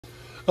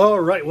All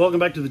right, welcome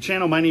back to the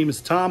channel. My name is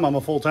Tom. I'm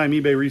a full-time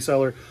eBay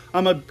reseller.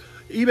 I'm a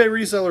eBay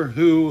reseller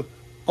who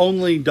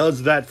only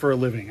does that for a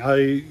living.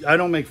 I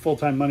don't make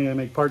full-time money. I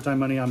make part-time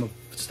money. I'm a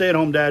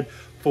stay-at-home dad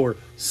for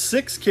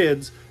 6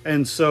 kids,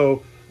 and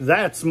so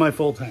that's my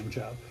full-time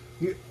job.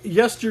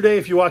 Yesterday,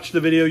 if you watched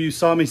the video, you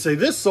saw me say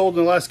this sold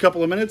in the last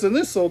couple of minutes and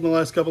this sold in the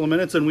last couple of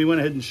minutes, and we went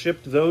ahead and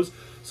shipped those.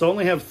 So I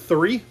only have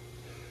 3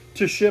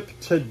 to ship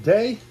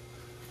today.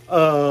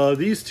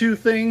 These 2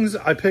 things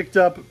I picked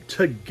up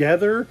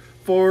together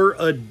for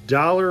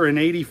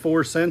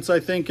 $1.84, I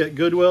think, at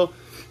Goodwill.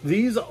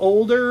 These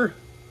older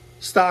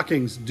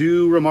stockings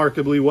do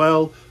remarkably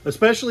well,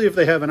 especially if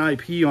they have an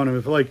IP on them.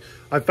 If, like,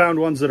 I found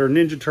ones that are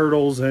Ninja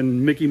Turtles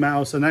and Mickey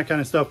Mouse and that kind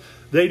of stuff,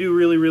 they do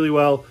really, really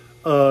well.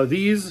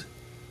 These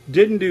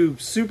didn't do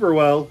super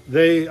well.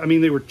 I mean,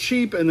 they were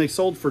cheap and they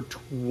sold for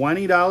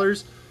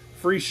 $20,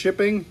 free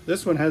shipping.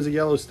 This one has a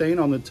yellow stain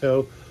on the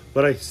toe,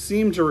 but I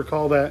seem to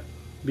recall that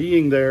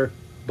being there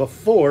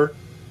before.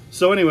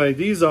 So anyway,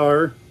 these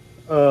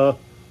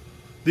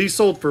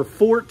sold for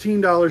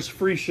 $14,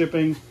 free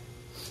shipping.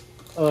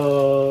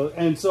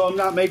 And so I'm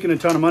not making a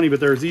ton of money, but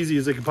they're as easy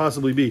as it could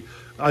possibly be.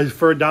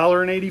 For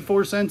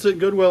 $1.84 at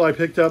Goodwill, I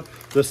picked up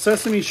the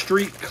Sesame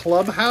Street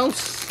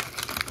Clubhouse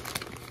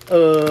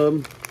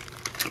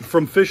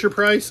from Fisher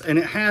Price, and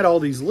it had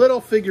all these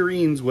little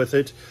figurines with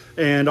it,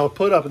 and I'll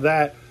put up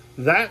that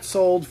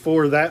sold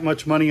for that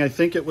much money. I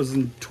think it was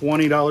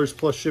 $20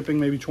 plus shipping,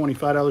 maybe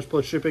 $25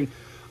 plus shipping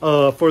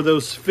for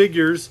those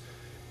figures,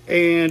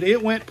 and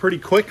it went pretty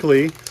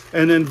quickly.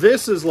 And then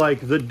this is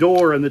like the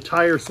door and the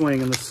tire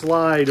swing and the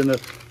slide and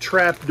the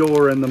trap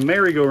door and the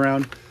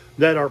merry-go-round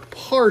that are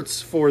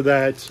parts for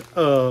that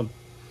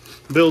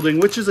building,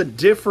 which is a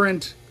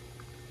different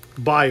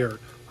buyer,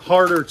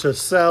 harder to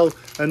sell.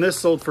 And this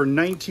sold for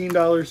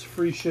 $19,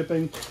 free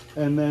shipping.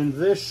 And then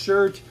this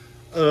shirt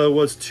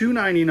was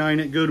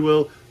 $2.99 at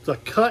Goodwill. It's a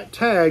cut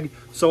tag,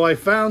 so I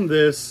found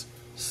this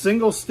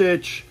single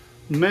stitch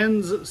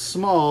men's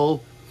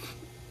small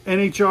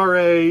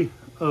NHRA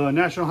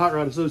National Hot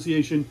Rod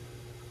Association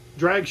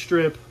drag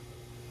strip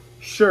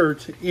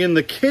shirt in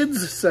the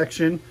kids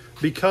section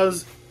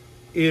because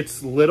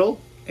it's little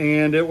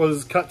and it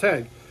was cut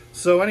tag.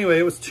 So anyway,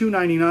 it was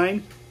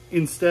 $2.99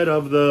 instead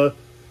of the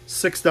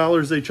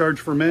 $6 they charge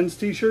for men's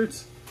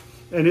t-shirts,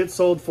 and it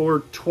sold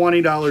for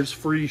 $20,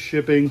 free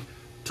shipping.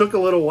 Took a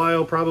little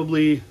while,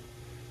 probably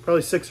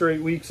 6 or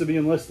 8 weeks of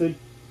being listed.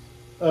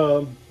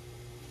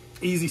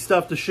 Easy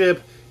stuff to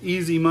ship,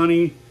 easy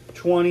money.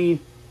 20,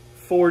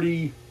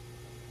 40,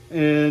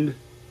 and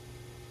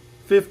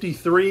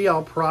 53.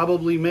 I'll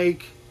probably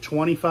make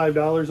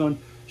 $25 on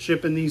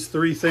shipping these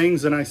 3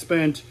 things, and I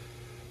spent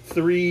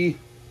 $7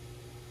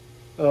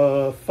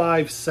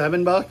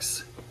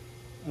 bucks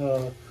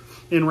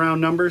in round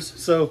numbers.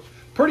 So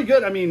pretty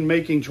good. I mean,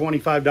 making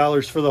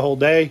 $25 for the whole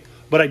day,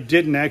 but I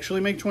didn't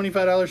actually make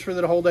 $25 for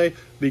the whole day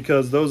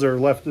because those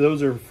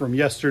are from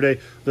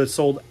yesterday that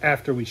sold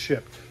after we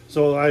shipped.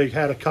 So I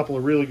had a couple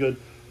of really good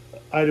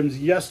items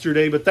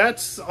yesterday, but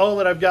that's all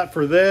that I've got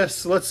for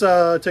this. Let's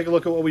take a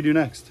look at what we do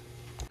next.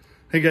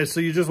 Hey guys,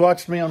 so you just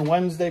watched me on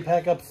Wednesday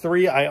pack up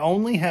 3. I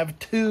only have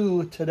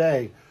 2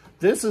 today.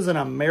 This is an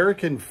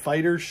American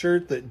Fighter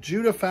shirt that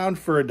Judah found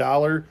for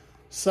 $1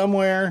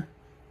 somewhere.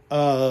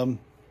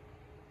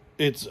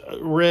 It's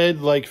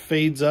red, like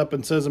fades up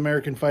and says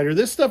American Fighter.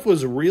 This stuff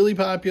was really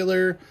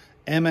popular.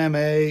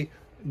 MMA,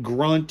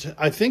 grunt.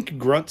 I think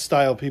grunt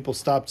style people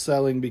stopped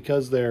selling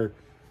because they were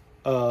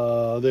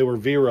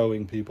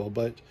Veroing people,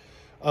 but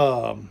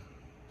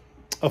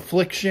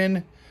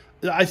Affliction,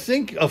 I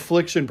think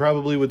Affliction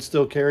probably would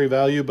still carry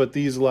value, but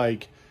these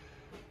like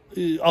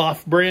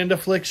off-brand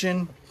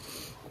Affliction,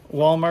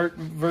 Walmart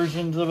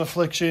versions of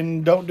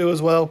Affliction don't do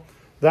as well.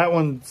 That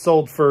one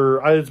sold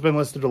for, it's been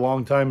listed a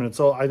long time, and it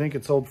sold, I think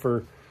it sold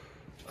for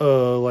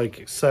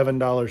like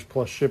 $7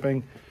 plus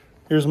shipping.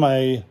 Here's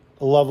my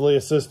lovely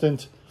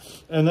assistant.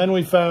 And then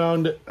we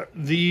found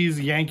these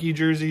Yankee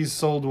jerseys,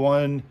 sold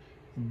one,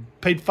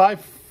 paid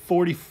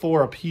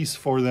 $5.44 a piece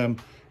for them,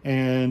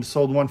 and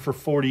sold one for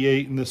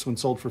 $48, and this one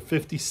sold for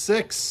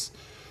 $56.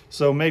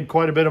 So made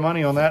quite a bit of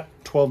money on that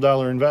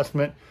 $12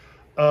 investment.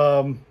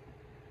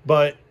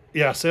 But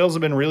yeah, sales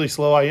have been really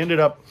slow. I ended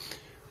up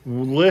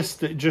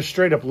just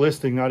straight up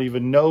listing, not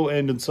even no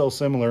end and sell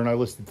similar, and I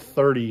listed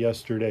 30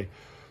 yesterday.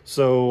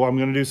 So I'm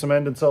going to do some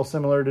end and sell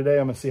similar today.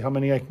 I'm going to see how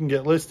many I can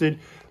get listed,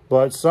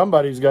 but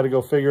somebody's got to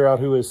go figure out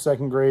who his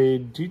 2nd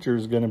grade teacher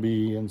is going to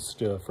be and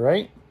stuff,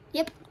 right?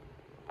 Yep.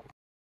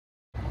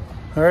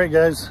 All right,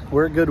 guys,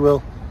 we're at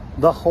Goodwill.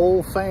 The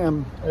whole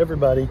fam,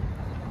 everybody.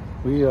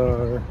 We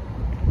are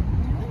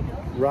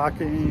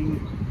rocking.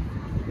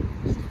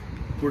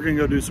 We're going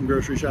to go do some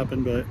grocery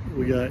shopping, but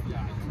we got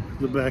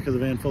the back of the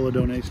van full of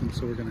donations,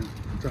 so we're going to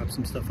drop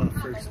some stuff off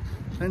first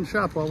and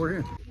shop while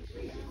we're here.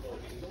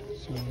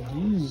 So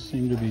these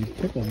seem to be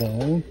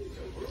pickleball.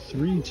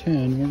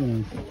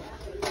 $3.10.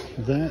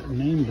 That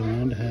name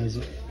brand has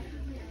a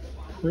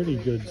pretty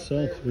good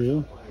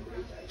sell-through.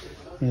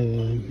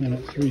 And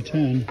at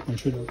 $3.10, I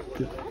should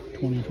get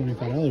 $20,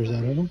 $25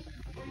 out of them.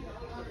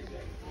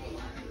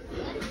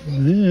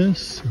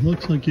 This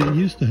looks like it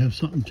used to have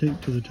something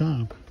taped to the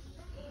top,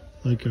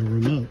 like a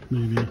remote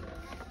maybe.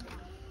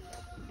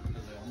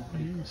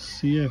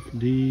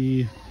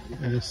 CFD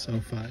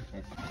SL5.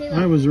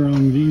 I was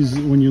wrong. These,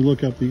 when you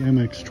look up the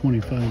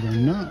MX25, are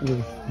not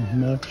worth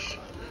much.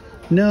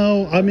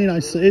 No, I mean,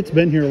 it's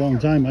been here a long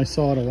time. I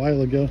saw it a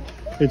while ago.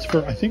 It's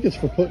for, I think it's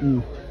for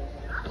putting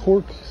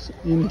corks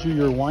into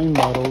your wine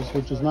bottles,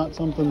 which is not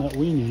something that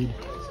we need.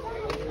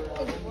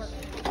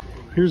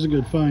 Here's a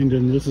good find,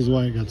 and this is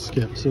why it got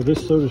skipped. So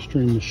this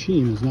SodaStream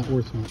machine is not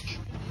worth much.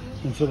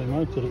 And so they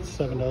marked it at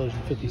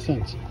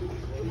 $7.50.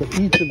 But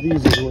each of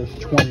these is worth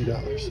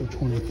 $20. So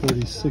 20,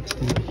 40,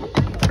 60,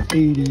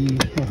 80,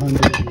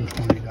 100, and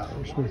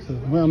 $20 worth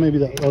of, well, maybe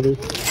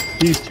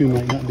these two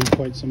might not be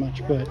quite so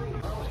much, but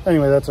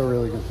anyway, that's a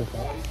really good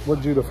pickup.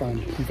 What did you find?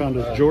 You found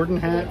a Jordan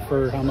hat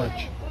for how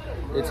much?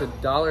 It's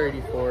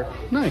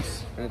 $1.84.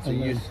 Nice. And it's a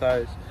youth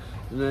size.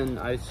 And then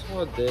I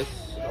saw this,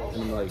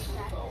 and like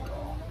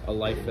a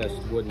life vest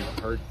wouldn't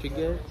hurt to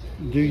get.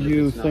 Do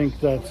you think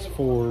that's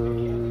for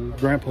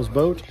Grandpa's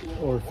boat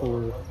or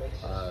for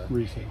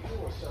resale?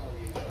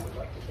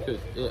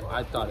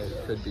 I thought it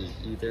could be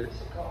either.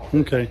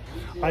 Okay.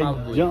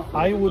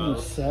 I wouldn't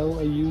sell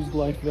a used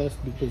life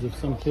vest because if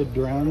some kid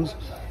drowns,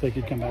 they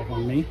could come back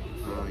on me.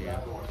 Oh,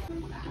 yeah.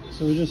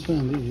 So we just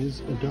found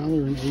these,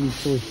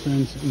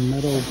 $1.84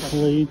 metal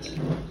plate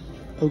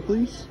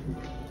Oakleys.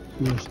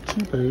 And there's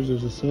two pairs,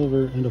 there's a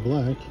silver and a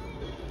black.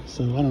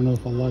 So I don't know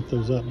if I'll lock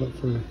those up, but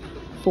for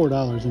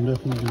 $4, I'm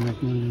definitely gonna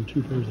make money on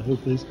two pairs of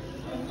Oakleys.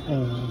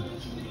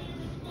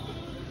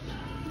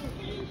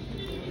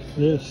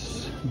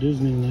 This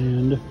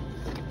Disneyland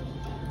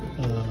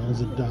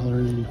is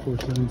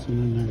 $1.84,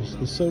 and then there's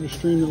the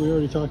SodaStream that we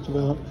already talked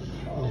about.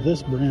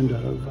 This brand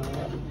of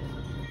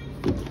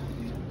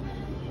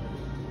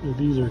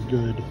these are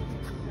good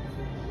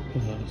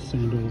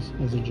sandals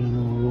as a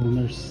general rule, and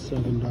they're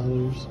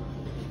 $7.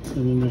 And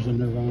then there's a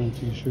Nirvana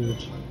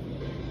t-shirt.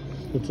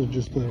 It's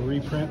just a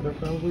reprint. They're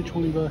probably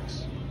 $20.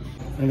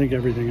 I think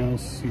everything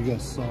else you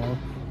guys saw,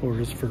 or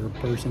is for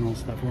personal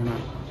stuff, we're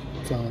not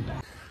selling.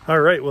 All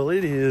right, well,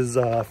 it is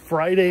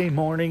Friday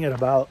morning at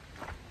about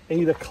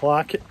 8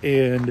 o'clock,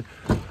 and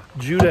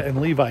Judah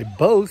and Levi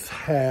both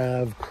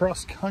have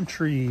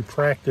cross-country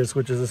practice,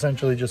 which is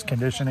essentially just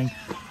conditioning.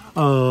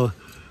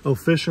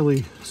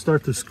 Officially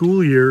start the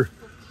school year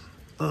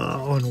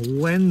on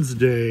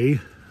Wednesday,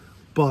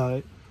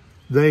 but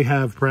they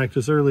have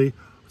practice early.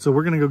 So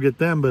we're gonna go get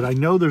them, but I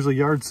know there's a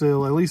yard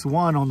sale, at least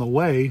one on the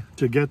way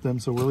to get them.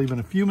 So we're leaving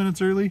a few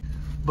minutes early,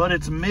 but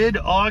it's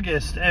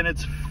mid-August and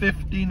it's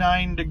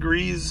 59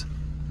 degrees,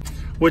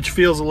 which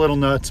feels a little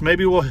nuts.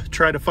 Maybe we'll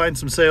try to find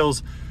some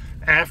sales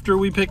after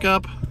we pick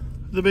up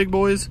the big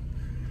boys,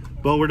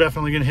 but we're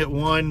definitely gonna hit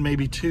one,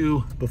 maybe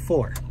two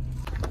before.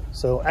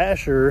 So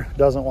Asher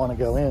doesn't want to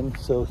go in,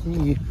 so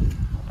he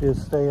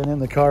is staying in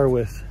the car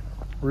with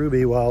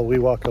Ruby while we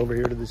walk over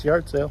here to this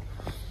yard sale,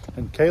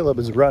 and Caleb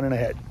is running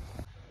ahead.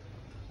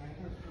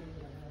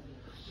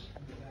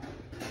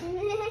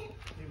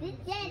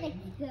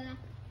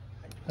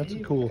 That's a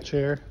cool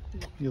chair.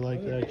 You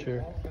like that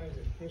chair?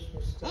 It's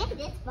fine.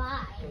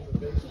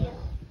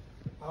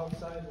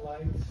 Outside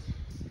lights.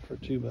 For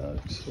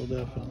 $2, we'll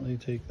definitely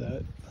take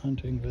that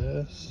hunting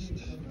vest.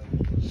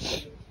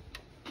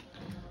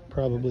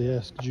 Probably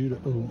ask Judah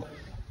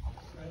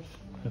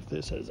if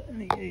this has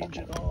any age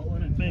at all,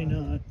 and it may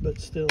not,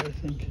 but still I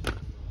think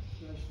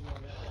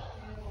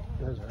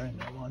those are in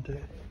there, won't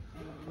they?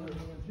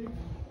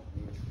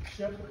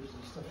 Shepherds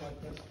and stuff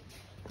like that.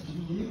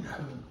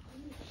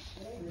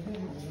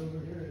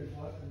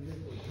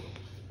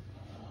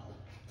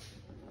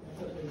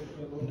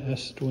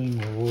 Nestwing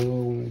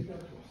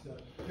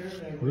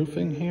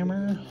roofing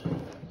hammer.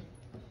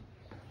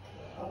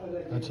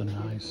 That's a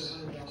nice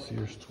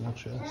Sears tool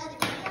chest.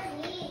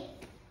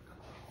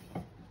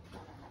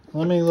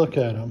 Let me look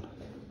at them.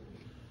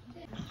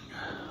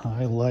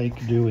 I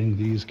like doing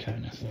these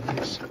kind of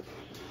things.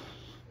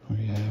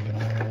 We have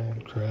an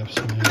old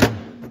Craftsman,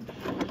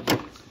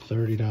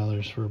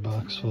 $30 for a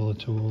box full of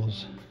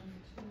tools.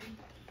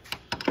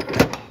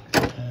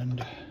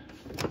 And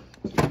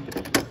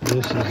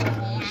this is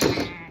nice.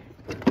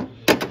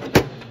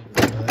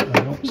 But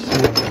I don't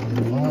see a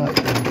lot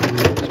in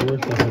here that's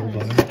worth a whole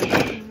bunch.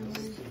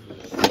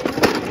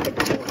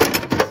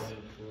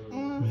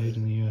 Made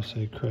in the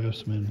USA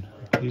Craftsman.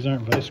 These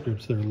aren't vice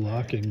grips, they're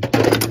locking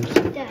pliers.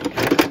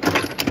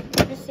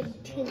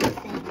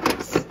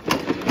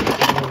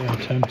 I'm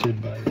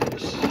tempted by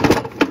this.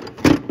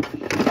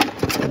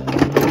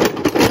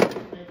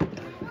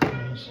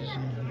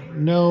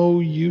 No,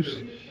 you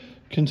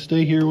can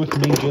stay here with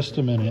me just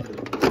a minute.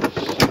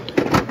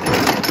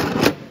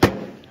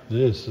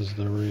 This is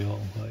the real,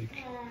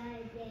 like,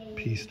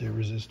 piece de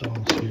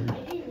resistance here.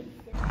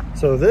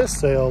 So this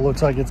sale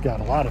looks like it's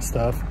got a lot of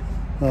stuff.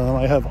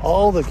 I have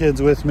all the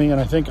kids with me, and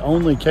I think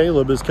only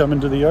Caleb is coming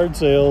to the yard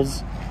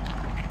sales.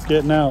 It's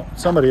getting out.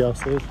 Somebody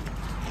else is.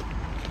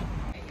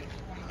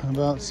 How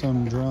about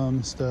some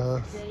drum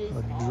stuff?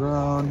 A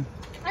drone.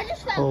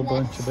 A whole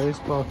bunch of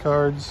baseball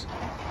cards.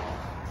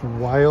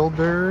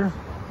 Wilder.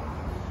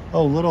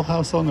 Oh, Little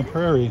House on the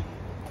Prairie.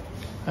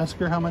 Ask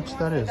her how much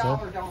that is. Huh?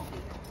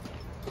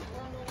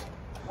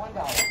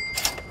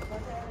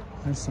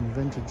 There's some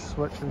vintage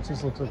sweatshirts.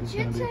 This looks like it's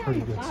going to be a pretty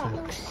good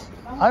set.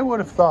 I would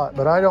have thought,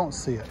 but I don't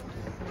see it.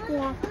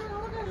 Yeah.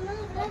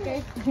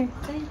 Okay. Thank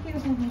you.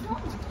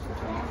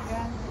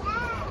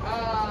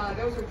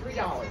 Those are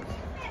 $3.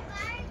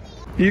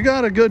 You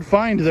got a good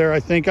find there, I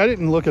think. I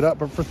didn't look it up,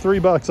 but for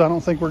 $3, I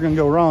don't think we're going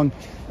to go wrong.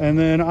 And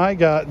then I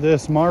got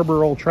this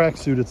Marlboro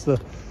tracksuit. It's the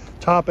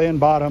top and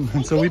bottom,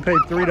 and so we paid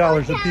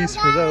 $3 a piece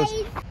for those.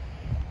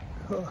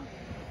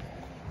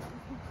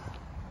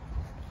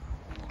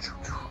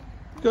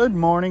 Good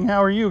morning.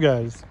 How are you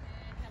guys?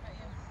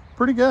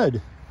 Pretty good.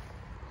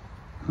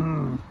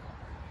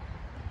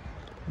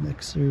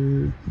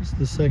 Mixer. This is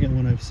the second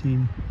one I've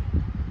seen.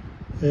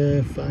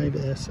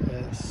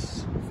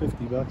 5SS.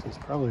 $50 is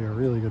probably a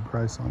really good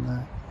price on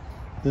that.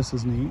 This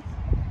is neat.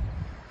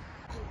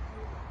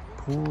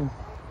 Pool.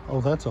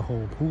 Oh, that's a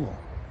whole pool.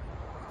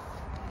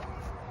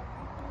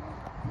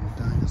 And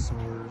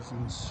dinosaurs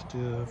and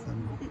stuff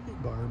and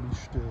Barbie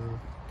stuff.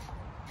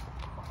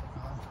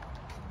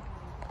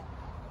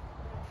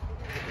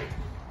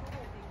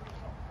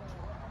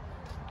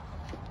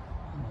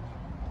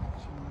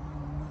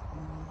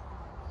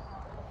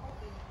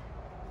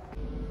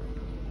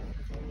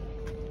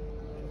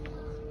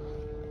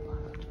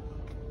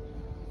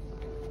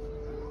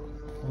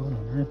 What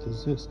on earth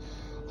is this?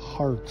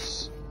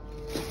 Hearts.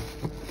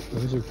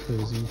 Those are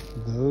crazy.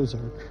 Those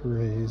are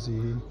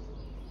crazy.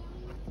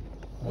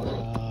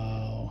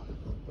 Wow.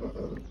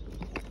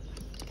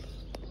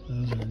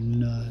 Those are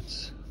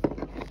nuts.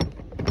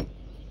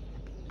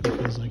 It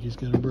feels like he's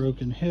got a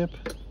broken hip.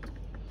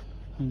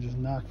 I just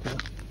knocked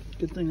it.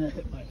 Good thing that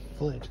hit my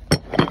foot.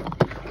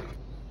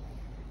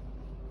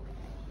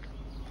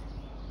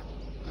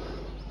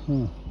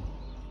 Huh.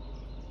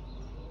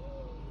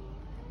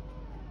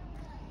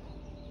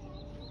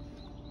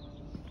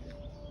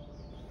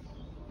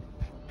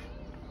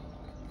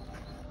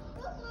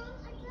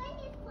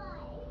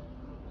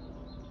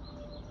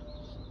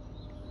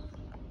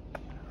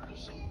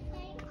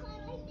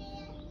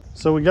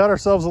 So we got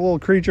ourselves a little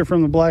creature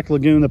from the Black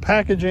Lagoon. The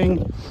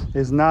packaging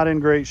is not in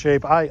great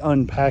shape. I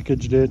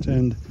unpackaged it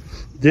and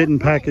didn't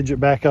package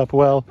it back up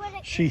well.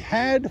 She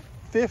had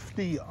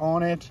 50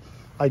 on it.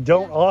 I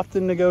don't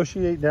often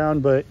negotiate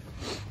down, but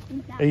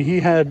he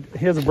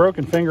has a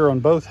broken finger on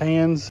both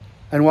hands.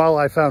 And while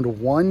I found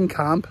one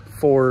comp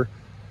for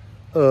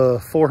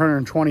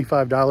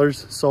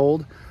 $425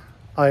 sold,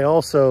 I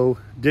also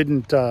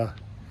didn't,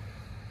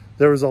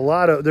 there's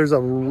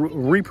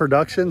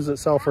reproductions that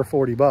sell for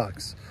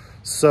 $40.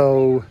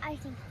 So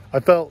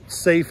I felt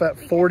safe at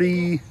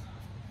 40,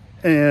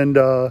 and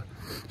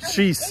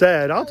she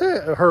said, I'll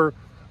tell her,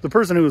 the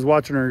person who was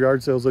watching her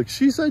yard sales, like,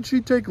 she said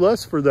she'd take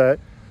less for that.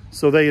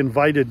 So they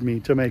invited me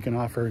to make an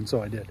offer, and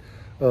so I did.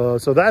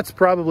 So that's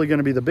probably going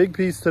to be the big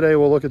piece today.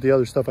 We'll look at the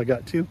other stuff I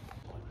got too.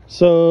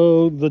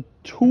 So the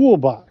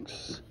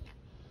toolbox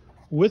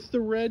with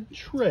the red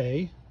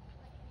tray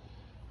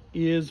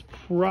is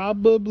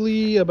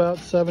probably about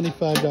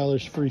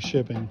 $75 free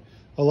shipping.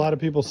 A lot of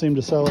people seem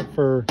to sell it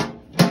for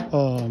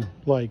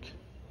like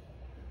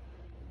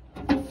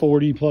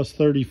 40 plus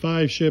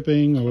 35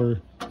 shipping,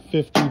 or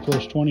 50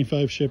 plus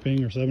 25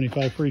 shipping, or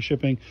 75 free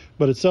shipping,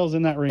 but it sells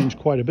in that range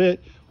quite a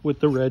bit with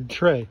the red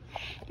tray.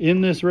 In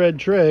this red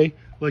tray,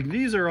 like,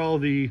 these are all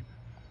the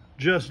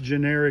just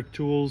generic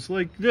tools.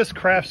 Like this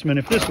Craftsman,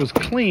 if this was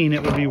clean,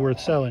 it would be worth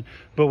selling,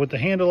 but with the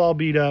handle all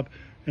beat up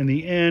and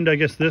the end, I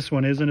guess this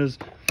one isn't as,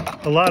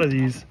 a lot of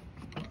these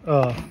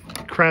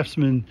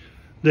Craftsman,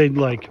 they'd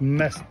like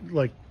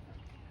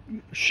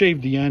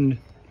shave the end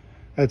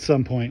at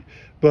some point.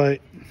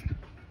 But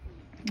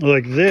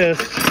like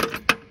this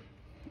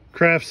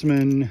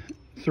Craftsman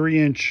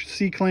 3-inch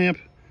C-clamp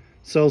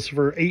sells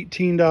for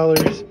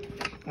 $18.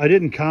 I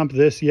didn't comp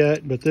this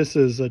yet, but this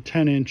is a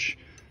 10-inch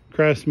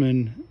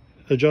Craftsman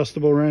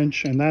adjustable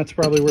wrench, and that's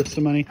probably worth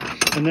some money.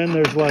 And then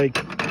there's like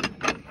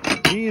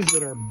these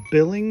that are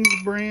Billings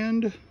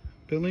brand,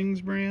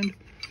 and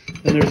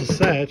there's a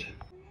set.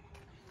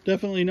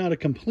 Definitely not a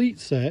complete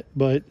set,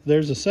 but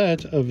there's a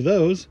set of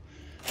those.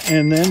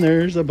 And then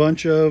there's a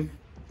bunch of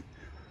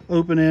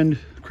open-end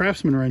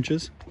Craftsman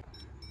wrenches.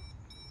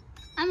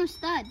 I'm a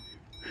stud.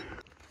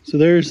 So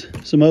there's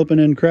some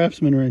open-end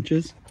Craftsman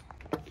wrenches.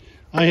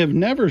 I have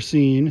never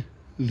seen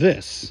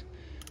this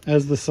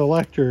as the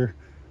selector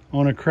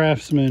on a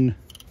Craftsman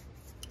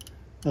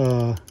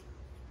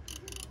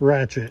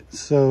ratchet.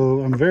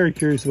 So I'm very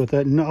curious about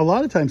that. A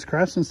lot of times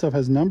Craftsman stuff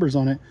has numbers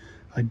on it.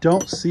 I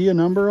don't see a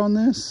number on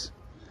this,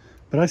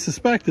 but I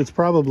suspect it's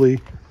probably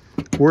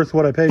worth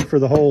what I paid for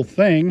the whole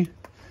thing.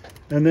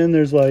 And then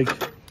there's like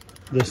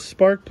the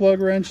spark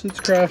plug wrench that's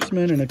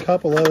Craftsman, and a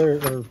couple other,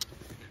 or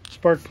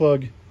spark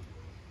plug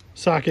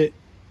socket.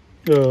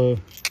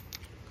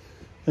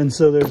 And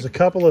so there's a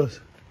couple of,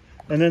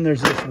 and then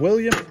there's this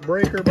Williams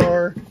breaker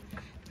bar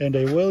and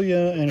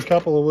a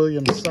couple of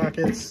Williams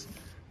sockets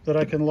that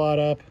I can lot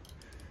up.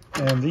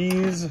 And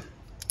these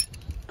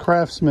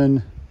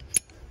Craftsman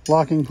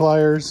locking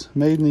pliers,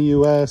 made in the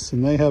US,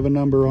 and they have a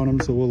number on them,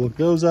 so we'll look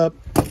those up.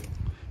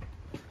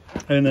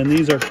 And then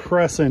these are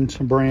Crescent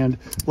brand.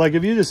 Like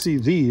if you just see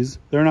these,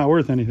 they're not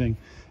worth anything.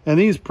 And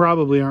these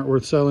probably aren't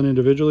worth selling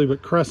individually,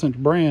 but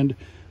Crescent brand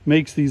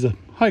makes these a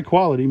high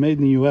quality, made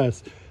in the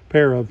US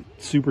pair of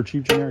super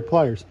cheap generic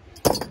pliers.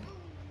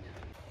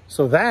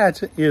 So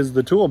that is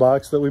the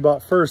toolbox that we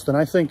bought first. And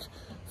I think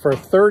for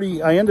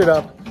 30, I ended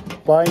up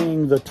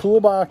buying the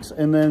toolbox,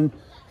 and then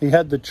he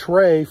had the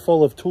tray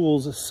full of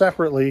tools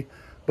separately,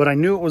 but I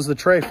knew it was the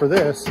tray for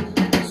this.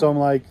 So I'm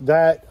like,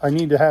 that I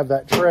need to have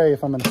that tray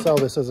if I'm going to sell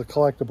this as a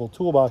collectible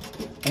toolbox.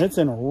 And it's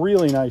in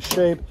really nice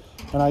shape,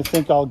 and I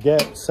think I'll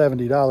get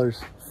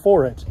 $70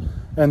 for it.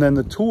 And then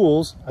the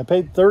tools, I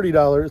paid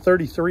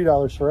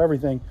 $33 for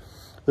everything.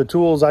 The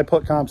tools, I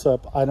put comps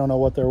up. I don't know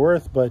what they're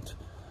worth, but,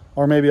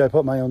 or maybe I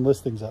put my own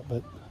listings up,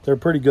 but they're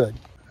pretty good.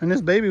 And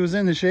this baby was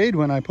in the shade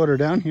when I put her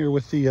down here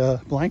with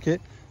the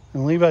blanket.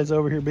 And Levi's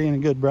over here being a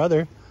good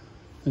brother.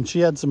 And she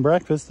had some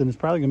breakfast, and it's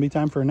probably going to be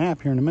time for a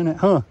nap here in a minute.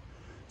 Huh?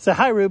 Say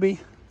hi, Ruby.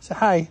 Say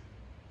hi.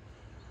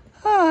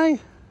 Hi.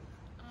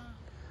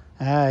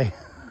 Hi.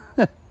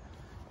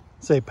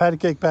 Say patty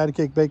cake,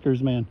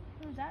 baker's man.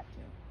 Who's that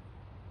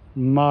to?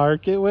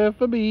 Mark it with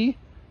a B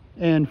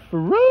and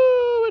throw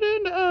it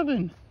in the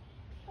oven.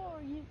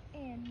 For you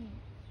and me.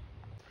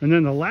 And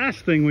then the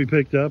last thing we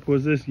picked up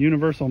was this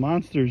Universal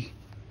Monsters.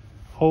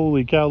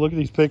 Holy cow, look at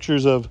these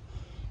pictures of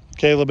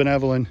Caleb and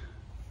Evelyn.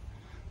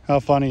 How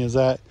funny is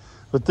that?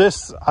 But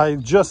this I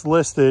just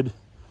listed.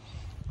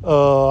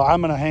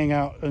 I'm gonna hang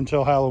out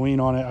until Halloween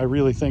on it. I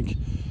really think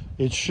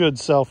it should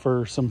sell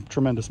for some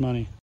tremendous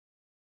money.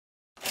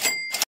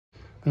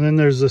 And then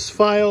there's this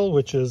file,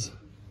 which is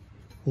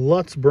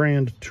Lutz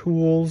brand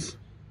tools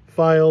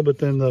file, but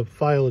then the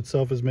file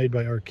itself is made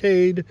by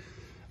Arcade.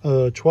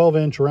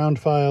 12-inch round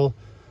file.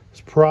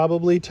 It's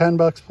probably 10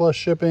 bucks plus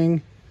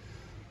shipping.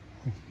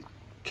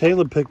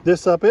 Caleb picked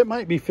this up. It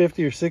might be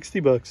 50 or 60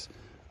 bucks.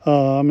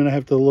 I'm gonna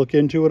have to look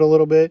into it a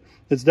little bit.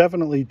 It's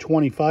definitely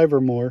 25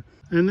 or more.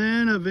 And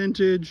then a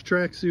vintage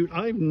tracksuit.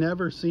 I've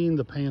never seen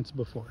the pants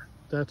before.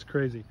 That's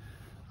crazy.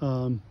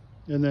 And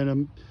then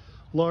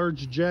a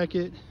large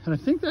jacket, and I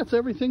think that's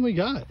everything we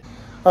got.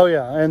 Oh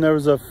yeah, and there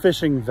was a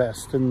fishing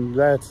vest, and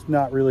that's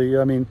not really,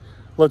 I mean,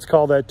 let's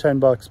call that 10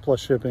 bucks plus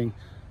shipping.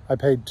 I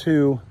paid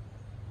 $2.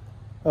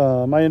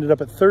 I ended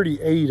up at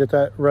 38 at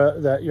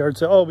that yard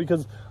sale. Oh,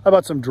 because I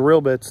bought some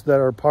drill bits that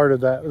are part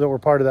of that, that were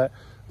part of that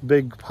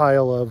big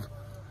pile of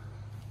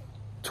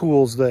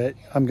tools that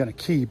I'm gonna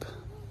keep.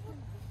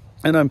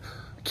 And I'm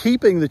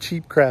keeping the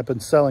cheap crap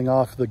and selling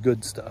off the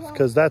good stuff,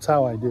 because that's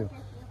how I do.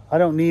 I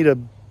don't need a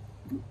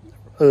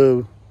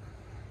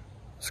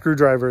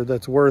screwdriver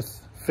that's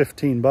worth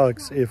 15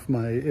 bucks if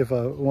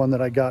a one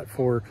that I got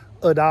for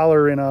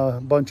 $1 in a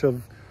bunch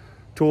of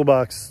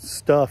toolbox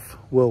stuff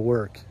will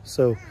work.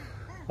 So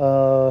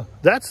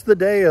that's the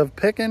day of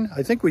picking.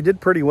 I think we did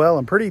pretty well.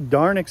 I'm pretty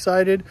darn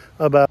excited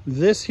about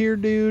this here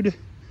dude,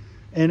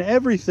 and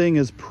everything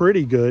is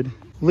pretty good.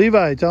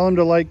 Levi, tell him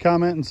to like,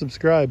 comment, and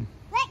subscribe.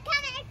 Like,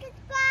 comment, and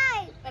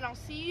subscribe. And I'll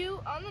see you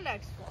on the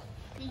next one.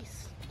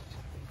 Peace.